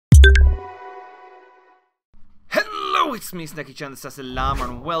Hello, it's me, Snaky-chan, the Sassy Llama,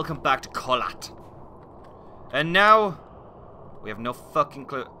 and welcome back to Kholat. And now, we have no fucking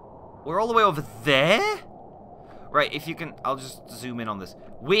clue. We're all the way over there? Right, if you can, I'll just zoom in on this.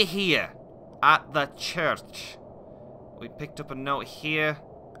 We're here, at the church. We picked up a note here,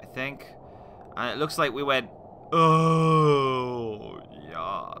 I think. And it looks like we went, oh,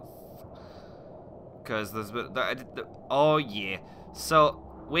 yes. Because there's, oh yeah.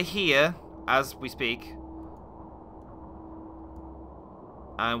 So, we're here, as we speak.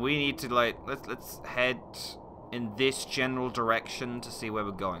 And we need to, like, let's head in this general direction to see where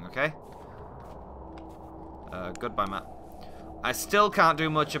we're going, okay? Goodbye, Matt. I still can't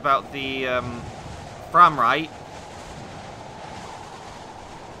do much about the, Fram right.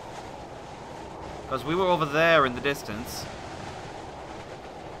 Because we were over there in the distance.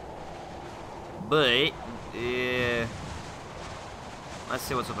 But, let's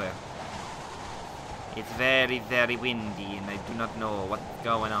see what's up there. It's very, very windy, and I do not know what's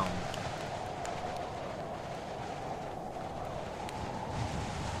going on.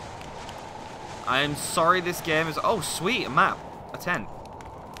 I'm sorry this game is... Oh, sweet, a map. A tent.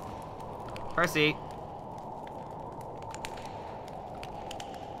 Percy.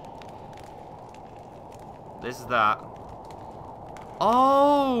 This is that.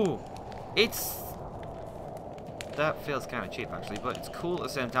 Oh! It's... That feels kind of cheap, actually, but it's cool at the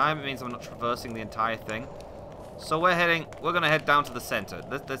same time. It means I'm not traversing the entire thing. So we're gonna head down to the center.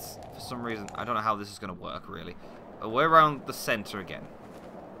 This, for some reason, I don't know how this is gonna work, really. But we're around the center again.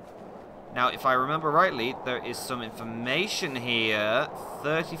 Now, if I remember rightly, there is some information here.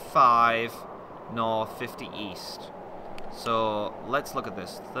 35 north, 50 east. So, let's look at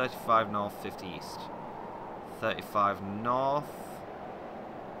this. 35 north, 50 east. 35 north,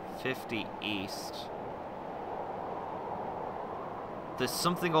 50 east. There's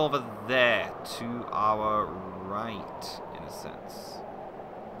something over there to our right, in a sense.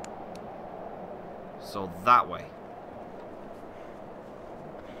 So that way.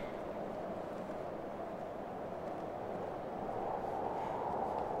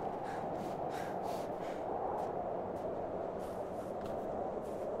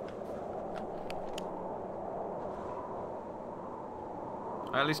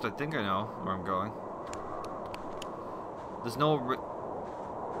 At least I think I know where I'm going. There's no...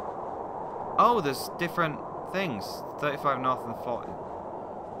 Oh, there's different things. 35 north and 40.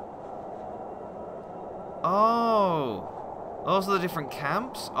 Oh! Those are the different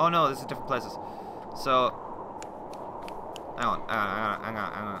camps? Oh no, these are different places. So... Hang on.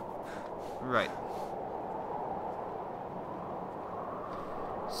 Right.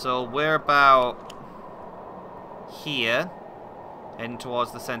 So we're about... here. Heading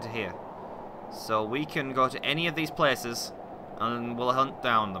towards the center here. So we can go to any of these places and we'll hunt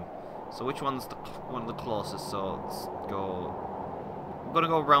down them. So which one's one of the closest? So let's go... I'm gonna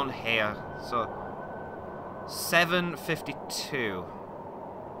go around here. So 752.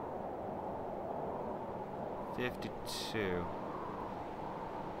 52.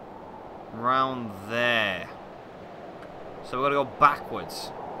 Around there. So we're gonna go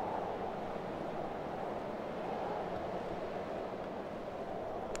backwards.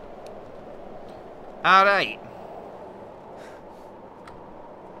 Alright.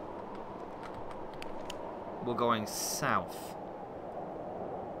 We're going south.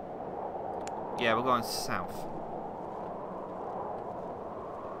 Yeah, we're going south.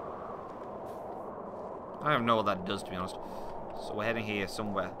 I don't know what that does, to be honest. So we're heading here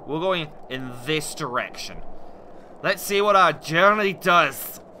somewhere. We're going in this direction. Let's see what our journey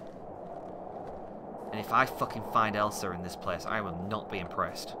does. And if I fucking find Elsa in this place, I will not be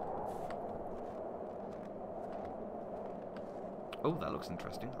impressed. Oh, that looks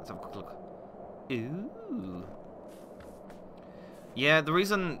interesting. Let's have a quick look. Ooh. Yeah, the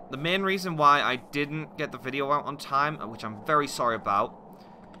main reason why I didn't get the video out on time, which I'm very sorry about,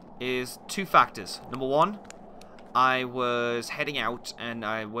 is two factors. Number one, I was heading out and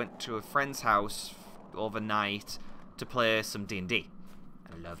I went to a friend's house overnight to play some D&D.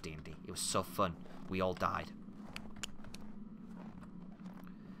 I love D&D. It was so fun. We all died.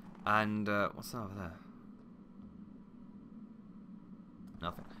 And, what's that over there?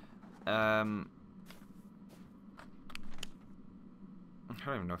 Nothing. I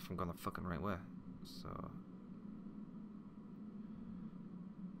don't even know if I'm going the fucking right way. So...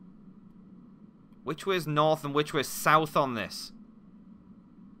 Which way is north and which way is south on this?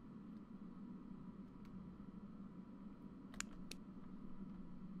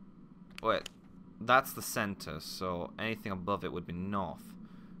 Wait. That's the center, so anything above it would be north.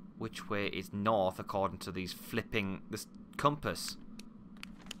 Which way is north according to these flipping... this compass?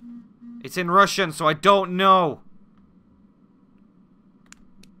 It's in Russian, so I don't know.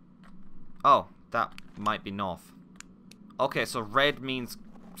 Oh, that might be north. Okay, so red means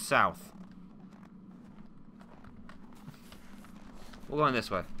south. We're going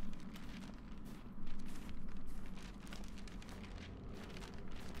this way.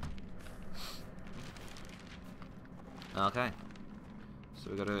 Okay. So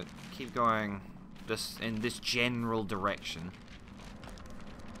we gotta keep going just in this general direction.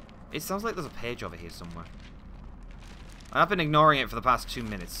 It sounds like there's a page over here somewhere. I've been ignoring it for the past 2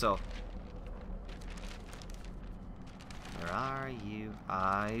 minutes, so... Where are you?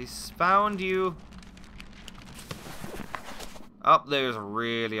 I found you! Oh, there's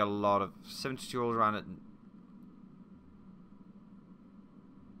really a lot of 72 around it.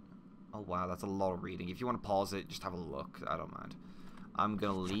 Oh wow, that's a lot of reading. If you want to pause it, just have a look. I don't mind. I'm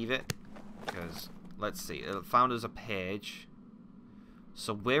gonna leave it, because, let's see. It found us a page.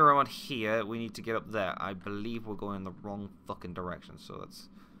 So we're on here, we need to get up there. I believe we're going in the wrong fucking direction, so that's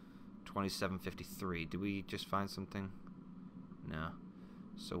 2753. Do we just find something? No.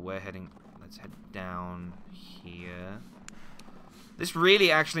 So we're heading, let's head down here. This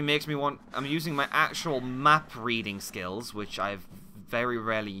really actually makes me want, I'm using my actual map reading skills, which I've very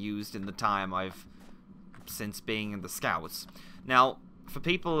rarely used in the time I've, since being in the Scouts. Now, for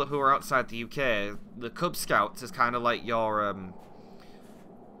people who are outside the UK, the Cub Scouts is kind of like your,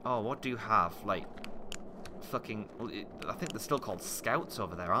 oh, what do you have? Like, fucking... I think they're still called Scouts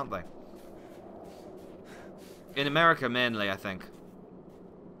over there, aren't they? In America, mainly, I think.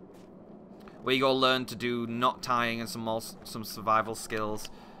 Where you go learn to do knot tying and some survival skills.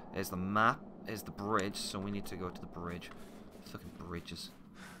 There's the map. There's the bridge, so we need to go to the bridge. Fucking bridges.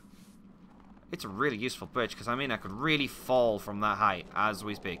 It's a really useful bridge, because, I mean, I could really fall from that height as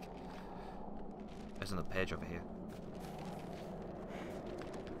we speak. There's another page over here.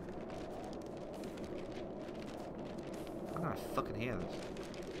 How can I fucking hear this?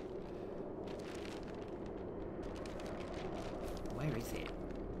 Where is it?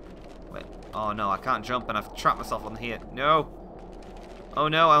 Wait. Oh no, I can't jump and I've trapped myself on here. No! Oh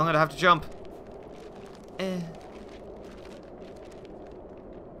no, I'm gonna have to jump. It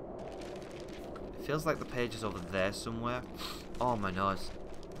feels like the page is over there somewhere. Oh my nose.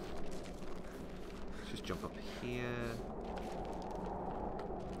 Let's just jump up here.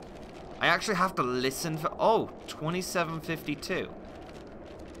 I actually have to listen for... Oh, 2752.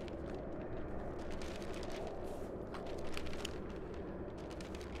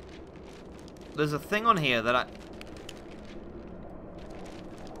 There's a thing on here that I...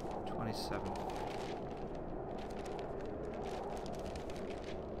 27.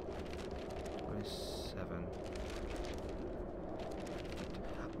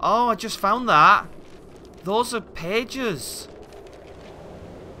 Oh, I just found that. Those are pages.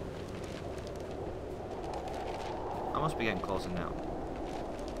 I must be getting closer now.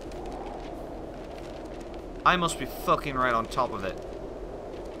 I must be fucking right on top of it.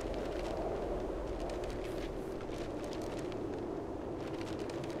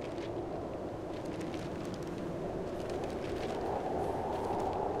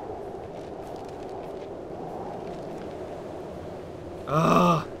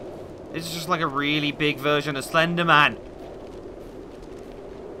 Ugh. This is just like a really big version of Slender Man.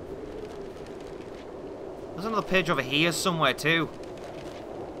 There's another page over here somewhere too.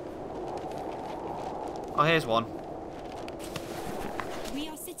 Oh, here's one. We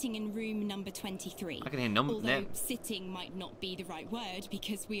are sitting in room number 23. I can hear Although sitting might not be the right word,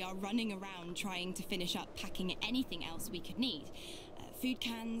 because we are running around trying to finish up packing anything else we could need. Food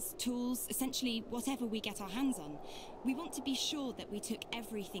cans, tools, essentially whatever we get our hands on. We want to be sure that we took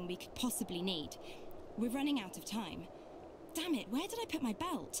everything we could possibly need. We're running out of time. Damn it, where did I put my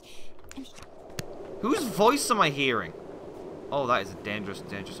belt? Whose voice am I hearing? Oh, that is a dangerous.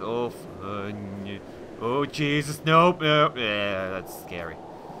 Oh, oh Jesus, nope. Yeah, that's scary.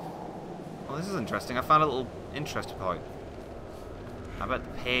 Well, this is interesting. I found a little interest point. I bet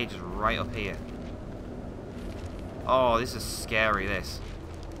the page is right up here. Oh, this is scary, this.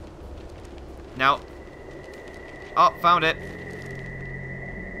 Now. Oh, found it.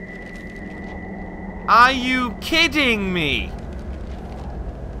 Are you kidding me?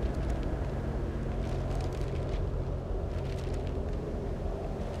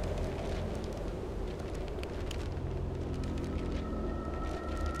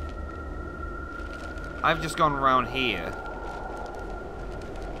 I've just gone around here.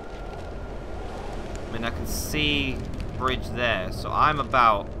 I mean, I can see bridge there, so I'm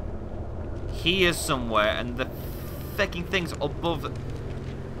about here somewhere, and the fucking thing's above.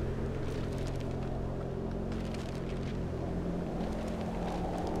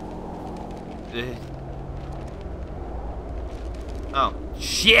 Oh,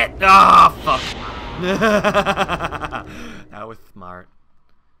 shit! Ah, fuck! That was smart.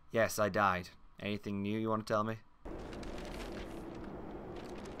 Yes, I died. Anything new you want to tell me?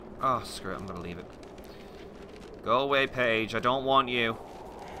 Oh, screw it. I'm gonna leave it. Go away, Paige. I don't want you.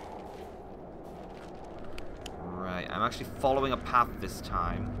 Right, I'm actually following a path this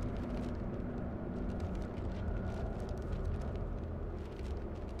time.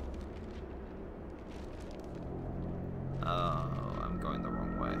 Oh, I'm going the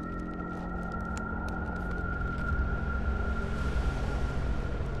wrong way.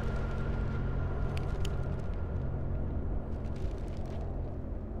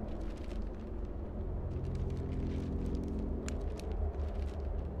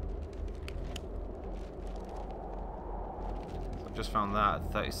 So I've just found that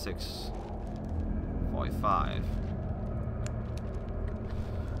at 36:45.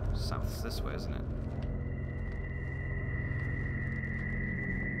 South's this way, isn't it?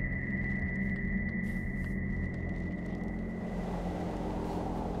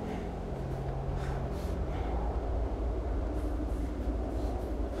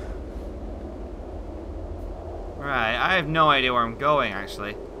 Right, I have no idea where I'm going,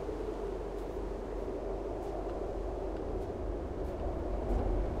 actually.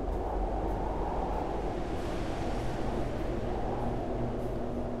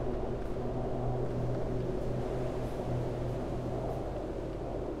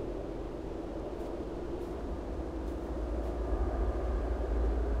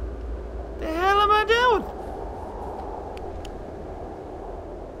 The hell am I doing?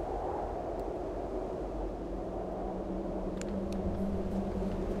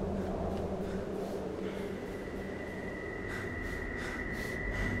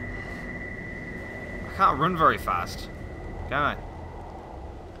 I can't run very fast, can I?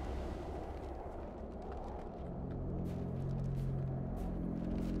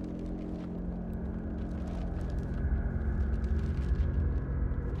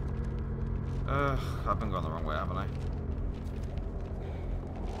 I've been going the wrong way, haven't I?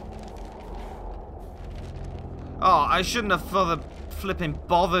 Oh, I shouldn't have flipping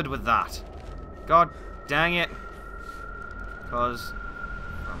bothered with that. God dang it. Because,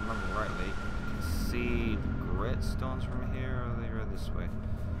 if I remember rightly, you can see grit stones from here, or they go this way?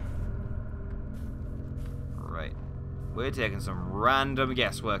 Right. We're taking some random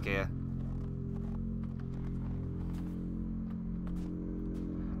guesswork here.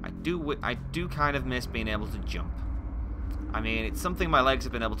 I do kind of miss being able to jump. I mean, it's something my legs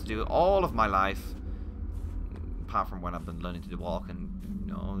have been able to do all of my life, apart from when I've been learning to walk, and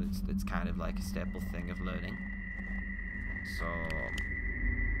you know, it's kind of like a staple thing of learning. So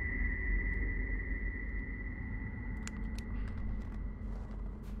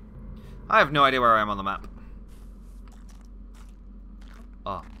I have no idea where I am on the map.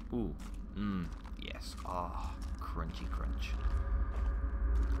 Oh, ooh, yes. Oh, crunchy crunch.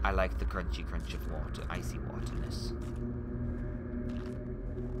 I like the crunchy crunch of water, icy waterness.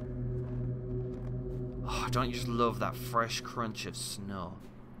 Oh, don't you just love that fresh crunch of snow?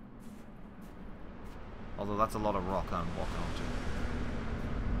 Although that's a lot of rock I'm walking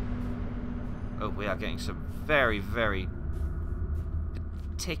onto. Oh, we are getting some very, very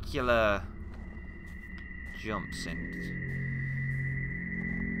particular jumps in.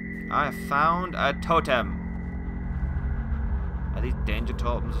 I have found a totem. Are these danger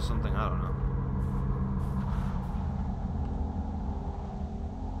totems or something? I don't know.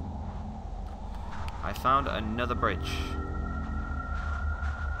 I found another bridge.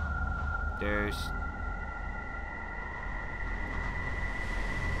 There's...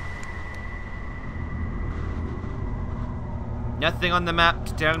 nothing on the map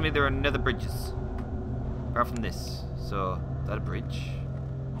to tell me there are another bridges. Apart from this. So, is that a bridge?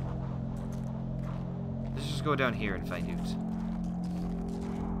 Let's just go down here and find out.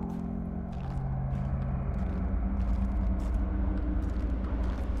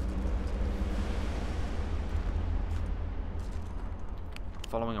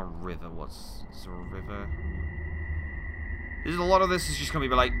 Following a river. Is there a river? There's a lot of this is just gonna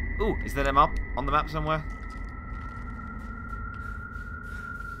be like, ooh, is there a map on the map somewhere?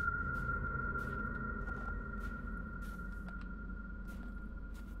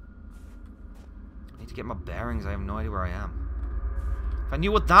 I need to get my bearings. I have no idea where I am. If I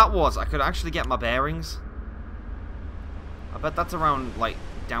knew what that was, I could actually get my bearings. I bet that's around, like,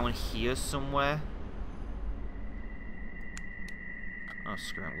 down here somewhere. Oh,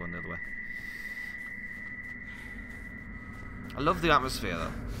 screw it, I'm going the other way. I love the atmosphere,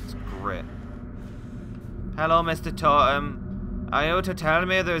 though. It's great. Hello, Mr. Totem. Are you to tell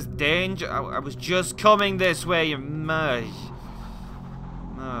me there's danger? I was just coming this way, you mug.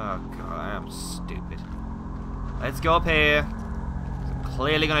 Oh god, I am stupid. Let's go up here. I'm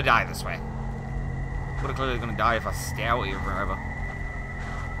clearly gonna die this way. Would have clearly gonna die if I stay out here forever.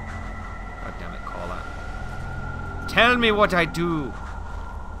 God damn it, Kholat. Tell me what I do.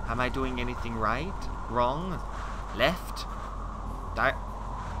 Am I doing anything right? Wrong? Left?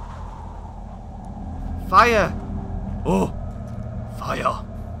 Fire! Oh! Fire!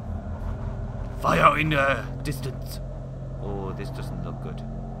 Fire in the distance. Oh, this doesn't look good.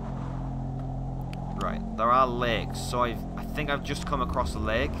 Right, there are lakes, so I think I've just come across a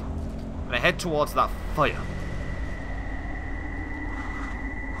lake. I'm gonna head towards that fire.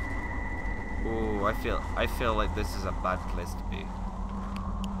 Oh, I feel like this is a bad place to be.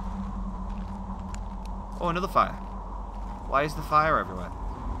 Oh, another fire. Why is the fire everywhere?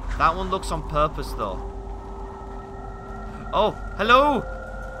 That one looks on purpose, though. Oh, hello!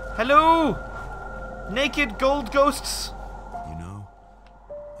 Hello! Naked gold ghosts! You know,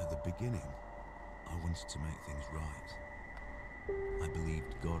 at the beginning, I wanted to make things right. I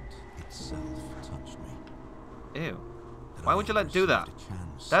believed God itself touched me. Ew. Why would you let do that?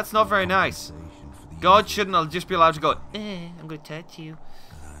 That's not very nice. God shouldn't just be allowed to go, I'm going to touch you.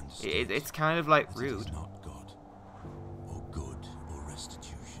 It's kind of like rude. It is not God, or good, or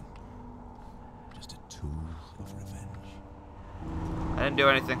restitution. Just a tool of revenge. I didn't do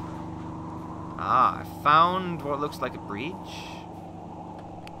anything. Ah, I found what looks like a breach.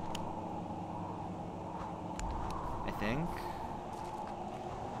 I think.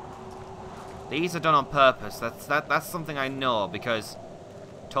 These are done on purpose. That's something I know, because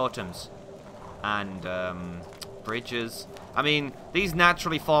totems and bridges. I mean, these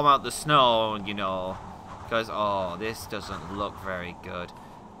naturally form out the snow, you know, because oh, this doesn't look very good.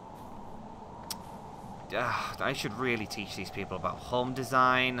 I should really teach these people about home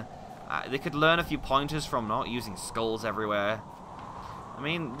design. They could learn a few pointers from not using skulls everywhere. I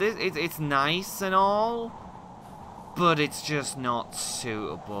mean, it's nice and all, but it's just not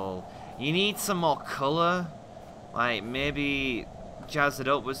suitable. You need some more color. Like, maybe jazz it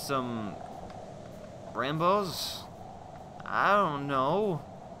up with some rainbows? I don't know.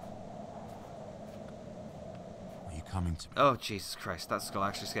 Are you coming to me? Oh, Jesus Christ. That skull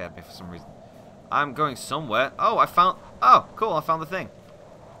actually scared me for some reason. I'm going somewhere. Oh, I found... Oh, cool. I found the thing.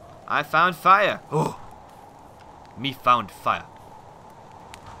 I found fire. Oh. Me found fire.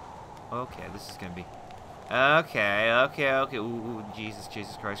 Okay, this is going to be... Okay. Ooh, Jesus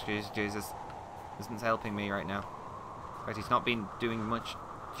Christ, Jesus. This isn't helping me right now. Right, he's not been doing much.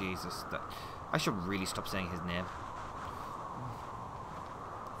 Jesus. I should really stop saying his name.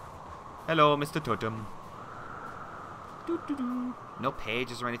 Hello, Mr. Totem. No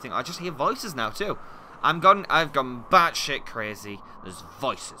pages or anything. I just hear voices now too. I've gone batshit crazy. There's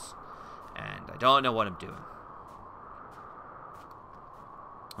voices, and I don't know what I'm doing.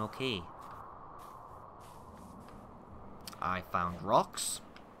 Okay. I found rocks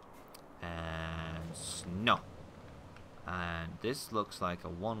and snow, and this looks like a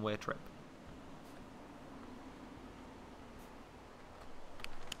one-way trip.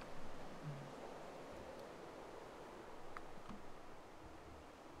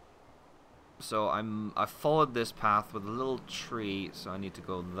 So I followed this path with a little tree, so I need to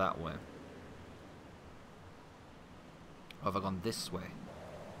go that way. Or have I gone this way?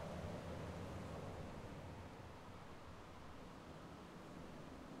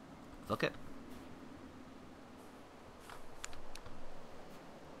 Look it.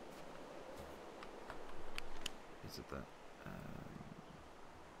 Is it that?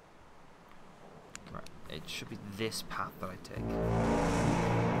 Right. It should be this path that I take.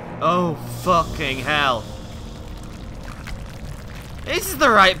 Oh, fucking hell. This is the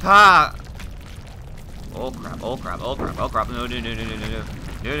right path. Oh crap, oh crap, oh crap, oh crap. No.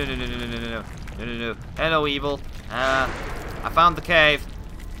 No. Hello, evil. I found the cave.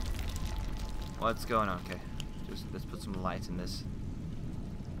 What's going on? Okay. Let's put some light in this.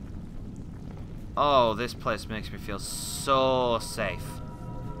 Oh, this place makes me feel so safe.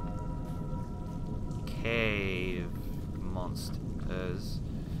 Cave monsters.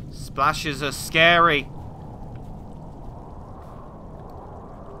 Splashes are scary.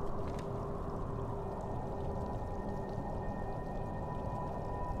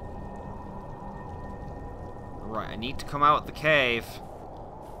 Right, I need to come out the cave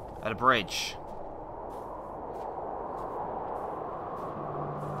at a bridge.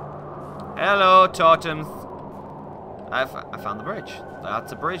 Hello, totems. I found the bridge.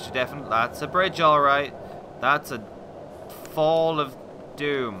 That's a bridge, definitely. That's a bridge, all right. That's a fall of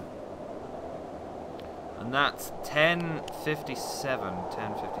doom. And that's 10:57.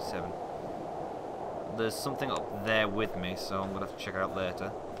 10:57. there's something up there with me, so I'm gonna have to check it out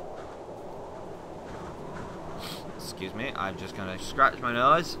later. Excuse me, I'm just gonna scratch my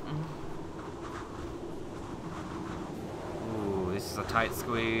nose. Ooh, this is a tight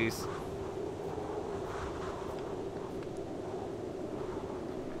squeeze.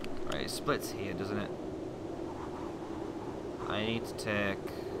 Right, it splits here, doesn't it? I need to take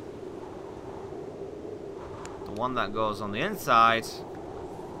the one that goes on the inside,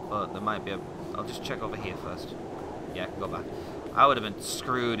 but there might be a... I'll just check over here first. Yeah, go back. I would have been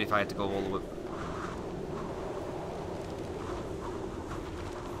screwed if I had to go all the way...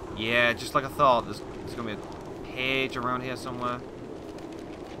 Yeah, just like I thought, there's going to be a page around here somewhere.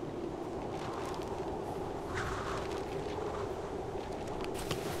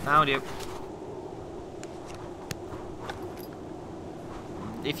 Found you.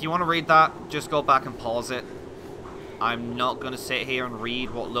 If you want to read that, just go back and pause it. I'm not going to sit here and read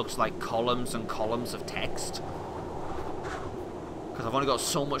what looks like columns and columns of text. Because I've only got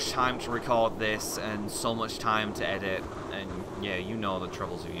so much time to record this and so much time to edit. And yeah, you know the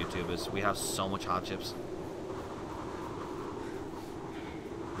troubles of YouTubers. We have so much hardships.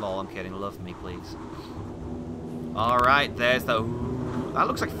 Lol, I'm kidding. Love me, please. Alright, there's the... That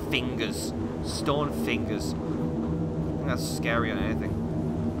looks like fingers. Stone fingers. I think that's scarier than anything.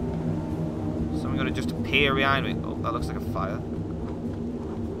 Something gonna just appear behind me. Oh, that looks like a fire.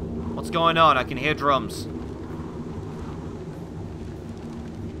 What's going on? I can hear drums.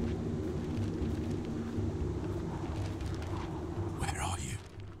 Where are you?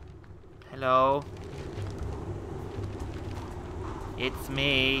 Hello? It's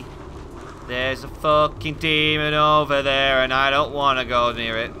me. There's a fucking demon over there and I don't want to go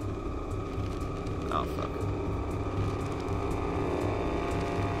near it. Oh, fuck.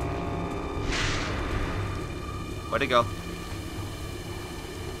 Where'd it go?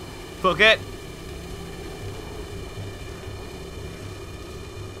 Fuck it!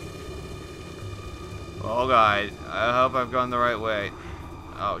 Oh god, I hope I've gone the right way.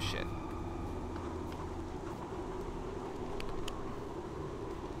 Oh shit.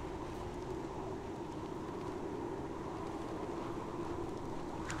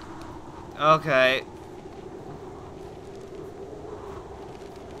 Okay.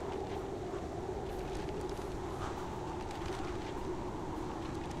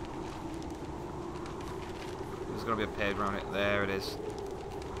 There's gonna be a page around it. There it is.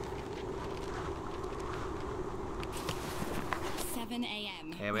 7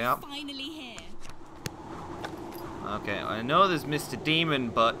 a.m. Here we are. Finally here. Okay, I know there's Mr. Demon,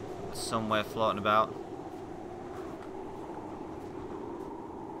 but somewhere floating about.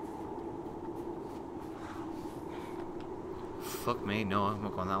 Fuck me, no, I'm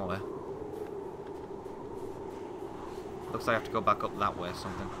not going that way. Looks like I have to go back up that way or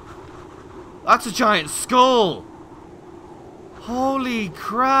something. That's a giant skull! Holy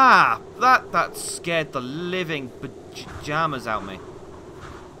crap! That scared the living pajamas out of me.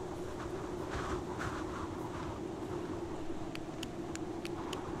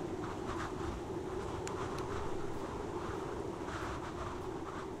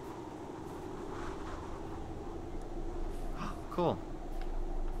 Cool.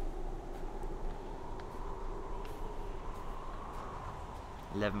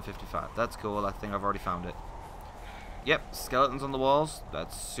 $11.55. That's cool. I think I've already found it. Yep, skeletons on the walls.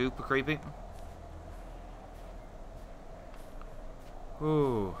 That's super creepy.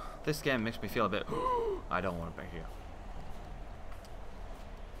 Ooh, this game makes me feel a bit... I don't want to be here.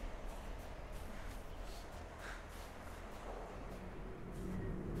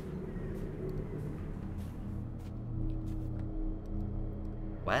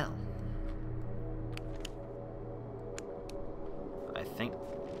 Well, I think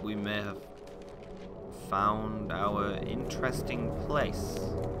we may have found our interesting place.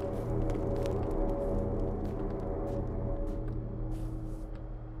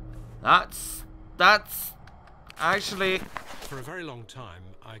 That's actually... For a very long time,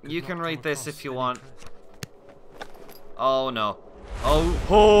 you can read this if you want. Oh no.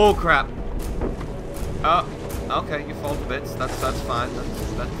 Oh crap. Oh, okay, you fall to bits. That's fine.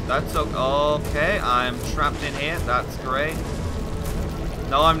 That's okay. I'm trapped in here. That's great.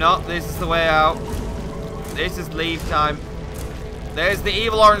 No, I'm not. This is the way out. This is leave time. There's the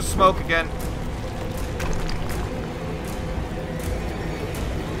evil orange smoke again.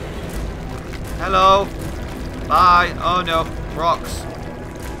 Hello. Bye. Oh no. Rocks.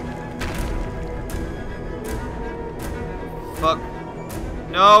 Fuck.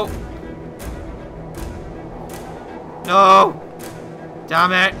 No. No.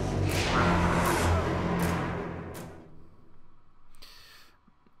 Damn it.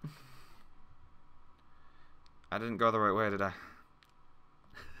 I didn't go the right way, did I?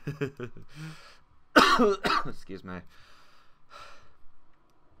 Excuse me.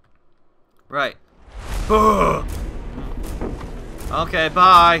 Right. Okay,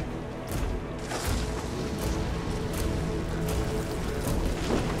 bye.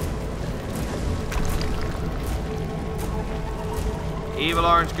 Evil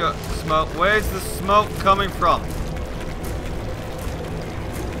orange smoke. Where's the smoke coming from?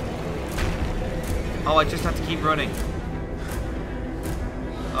 Oh, I just have to keep running.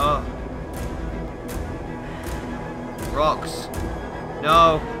 Oh. Rocks.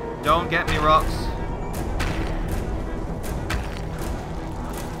 No. Don't get me, rocks.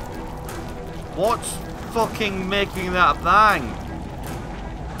 What's fucking making that bang?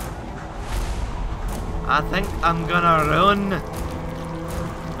 I think I'm gonna run.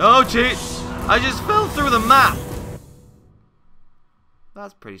 Oh, cheat! I just fell through the map!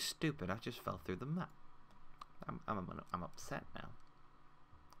 That's pretty stupid. I just fell through the map. I'm upset now.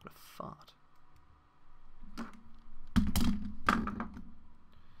 What a fart.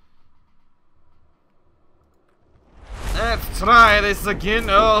 Let's try this again.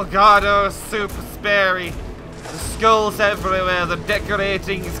 Oh god, oh, super sperry. The skulls everywhere. The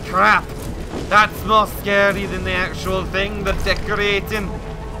decorating is crap. That's more scary than the actual thing, the decorating.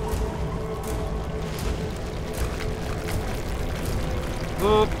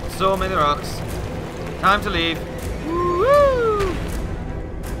 Oop, so many rocks. Time to leave. Woo!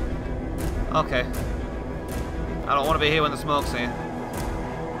 Okay. I don't want to be here when the smoke's here.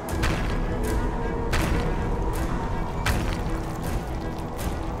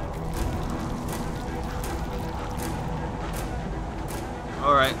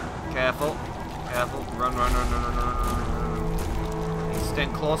 Alright, careful. Careful. Run, run, run, run, run, run, run. He's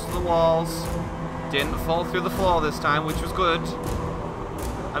staying close to the walls. Didn't fall through the floor this time, which was good.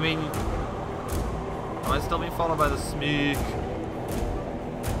 I mean, am I still being followed by the smeek?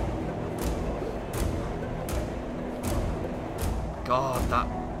 God, that...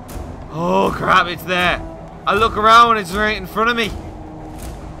 Oh crap, it's there. I look around, it's right in front of me.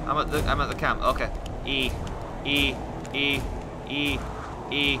 I'm at the camp. Okay. E.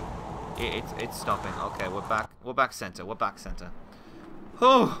 It's stopping. Okay, we're back. We're back center. We're back center.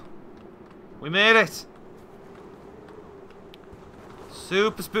 Oh, we made it.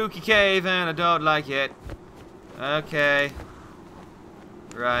 Super spooky cave, and I don't like it. Okay.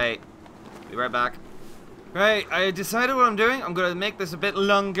 Right. Be right back. Right, I decided what I'm doing. I'm gonna make this a bit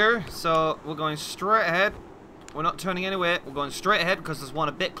longer, so we're going straight ahead. We're not turning anywhere. We're going straight ahead because there's one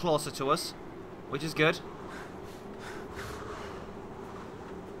a bit closer to us, which is good.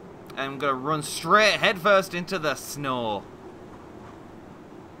 And I'm gonna run straight head first into the snow.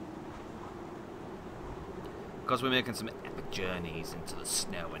 Because we're making some epic journeys into the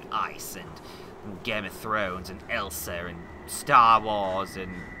snow and ice and Game of Thrones and Elsa and Star Wars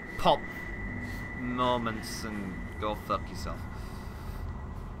and pop moments and go fuck yourself.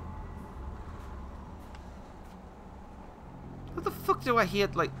 What the fuck do I hear,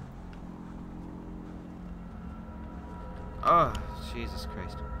 like... Oh, Jesus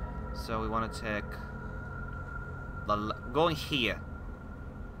Christ. So we want to take... going here.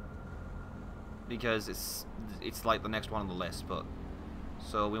 Because it's like the next one on the list, but...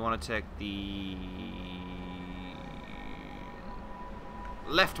 So we want to take the...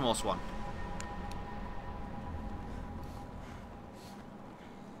 leftmost one.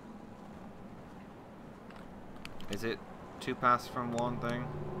 Is it 2 paths from one thing?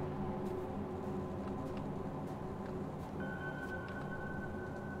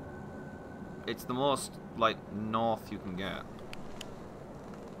 It's the most, like, north you can get.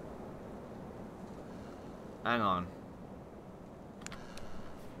 Hang on.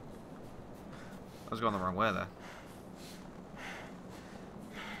 I was going the wrong way there.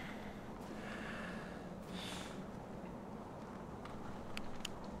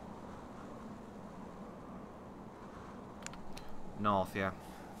 North, yeah.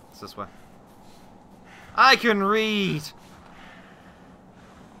 It's this way. I can read!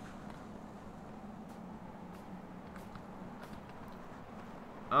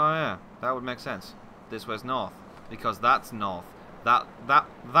 Oh yeah, that would make sense. This way's north. Because that's north. That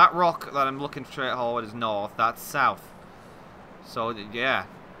rock that I'm looking straight forward is north. That's south. So, yeah.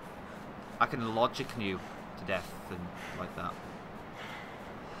 I can logic you to death and like that.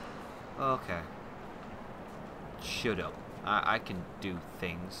 Okay. Shut up. I can do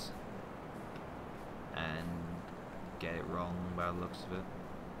things and get it wrong by the looks of it.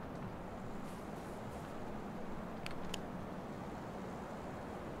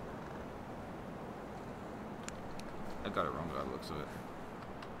 I got it wrong by the looks of it.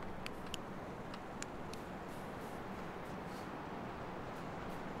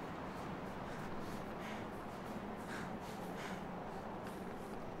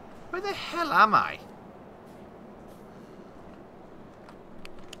 Where the hell am I?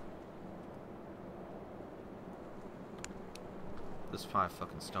 There's 5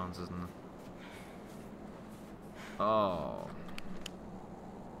 fucking stones, isn't there? Oh.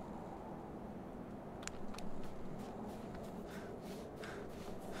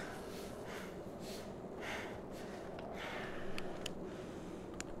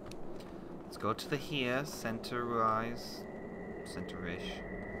 Let's go to the here, center-ish.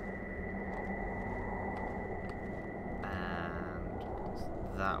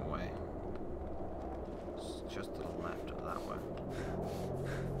 And that way. It's just to the left of that way.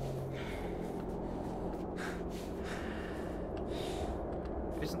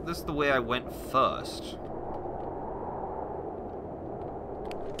 Isn't this the way I went first?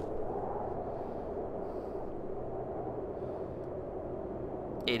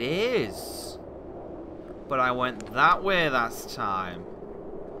 It is. But I went that way last time.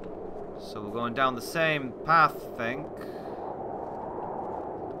 So we're going down the same path, I think.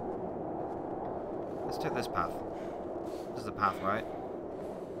 Let's take this path. This is a path, right?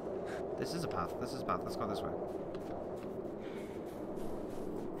 This is a path. This is a path. Let's go this way.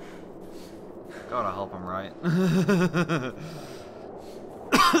 God, I hope I'm right.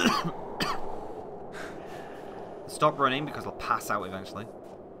 Stop running because I'll pass out eventually.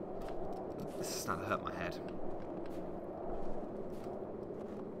 This is starting to hurt my head.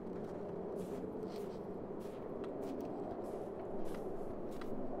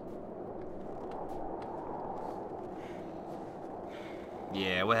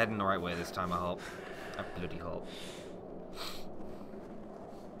 Yeah, we're heading the right way this time, I hope. I bloody hope.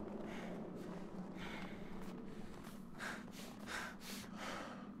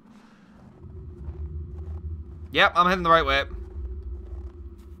 Yep, I'm heading the right way. I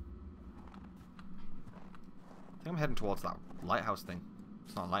think I'm heading towards that lighthouse thing.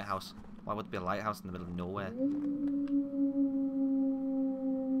 It's not a lighthouse. Why would there be a lighthouse in the middle of nowhere?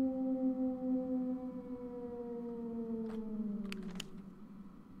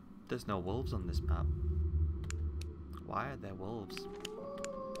 There's no wolves on this map. Why are there wolves?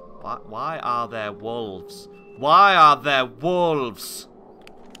 Why are there wolves? Why are there wolves?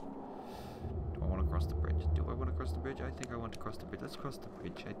 Do I want to cross the bridge? Do I want to cross the bridge? I think I want to cross the bridge. Let's cross the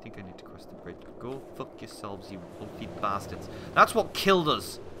bridge. I think I need to cross the bridge. Go fuck yourselves, you wolfy bastards. That's what killed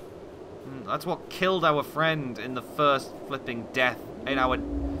us. That's what killed our friend in the first flipping death in our...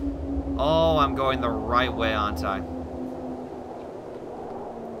 Oh, I'm going the right way, aren't I?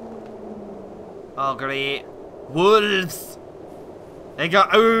 Oh, great. Wolves! They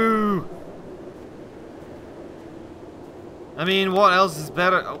got... Ooh! I mean, what else is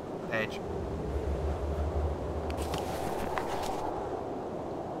better? Oh, edge.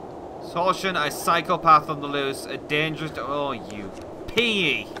 Torsion, a psychopath on the loose, a dangerous... Oh, you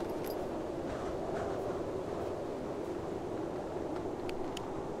pee!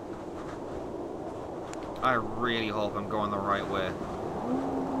 I really hope I'm going the right way.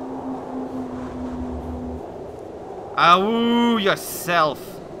 Ow, yourself!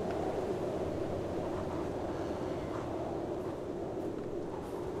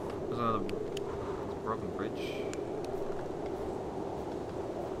 There's another broken bridge.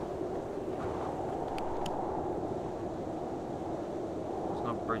 There's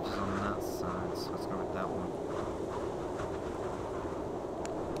no bridges on that side, so let's go with that one.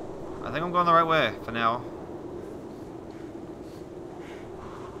 I think I'm going the right way for now.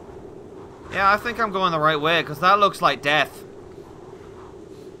 Yeah, I think I'm going the right way, because that looks like death.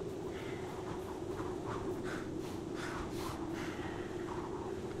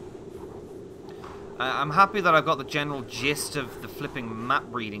 I'm happy that I've got the general gist of the flipping map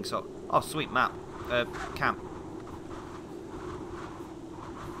reading, so... Oh, sweet map. Camp.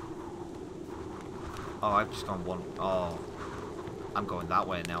 Oh, I've just gone one... Oh. I'm going that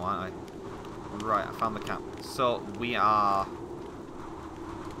way now, aren't I? Right, I found the camp. So, we are...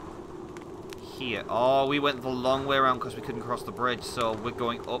 here. Oh, we went the long way around because we couldn't cross the bridge, so we're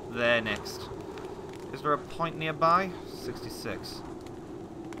going up there next. Is there a point nearby? 66.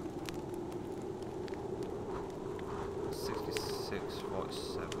 66,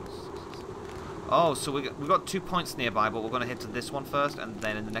 47, 66. Oh, so we got 2 points nearby, but we're going to head to this one first, and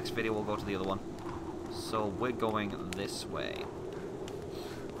then in the next video we'll go to the other one. So we're going this way.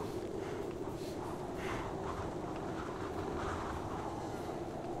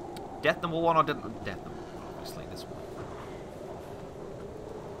 Death number 1 or death number 1? Obviously, this one.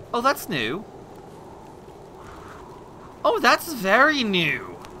 Oh, that's new. Oh, that's very new.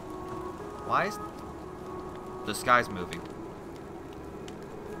 Why is... The sky's moving.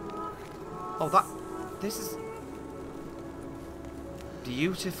 Oh, that... This is...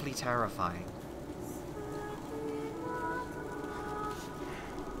 beautifully terrifying.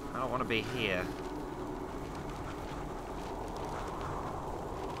 I don't want to be here.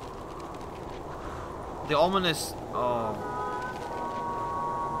 The ominous... Oh.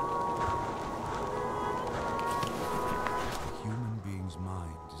 A human being's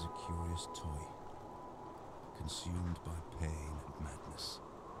mind is a curious toy, consumed by pain and madness.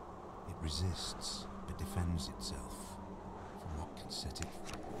 It resists, but defends itself from what can set it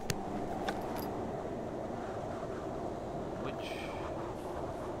free. Which...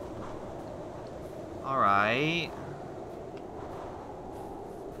 Alright.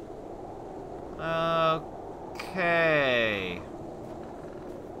 Okay.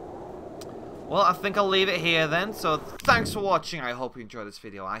 Well, I think I'll leave it here then. So, thanks for watching. I hope you enjoyed this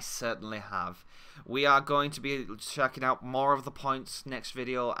video. I certainly have. We are going to be checking out more of the points next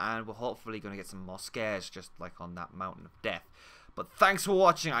video, and we're hopefully going to get some more scares, just like on that mountain of death. But thanks for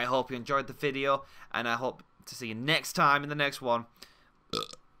watching. I hope you enjoyed the video, and I hope to see you next time in the next one.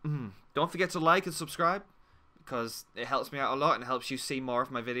 Don't forget to like and subscribe, because it helps me out a lot and helps you see more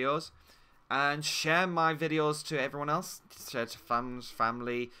of my videos. And share my videos to everyone else. Share to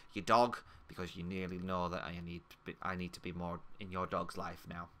family, your dog, because you nearly know that I need to be more in your dog's life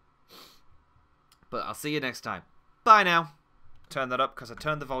now. But I'll see you next time. Bye now. Turn that up because I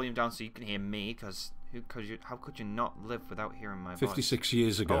turned the volume down so you can hear me. Because how could you not live without hearing my voice? 56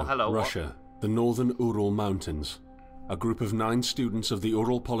 years ago, oh, hello, Russia, the northern Ural Mountains. A group of 9 students of the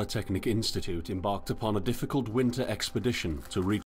Ural Polytechnic Institute embarked upon a difficult winter expedition to reach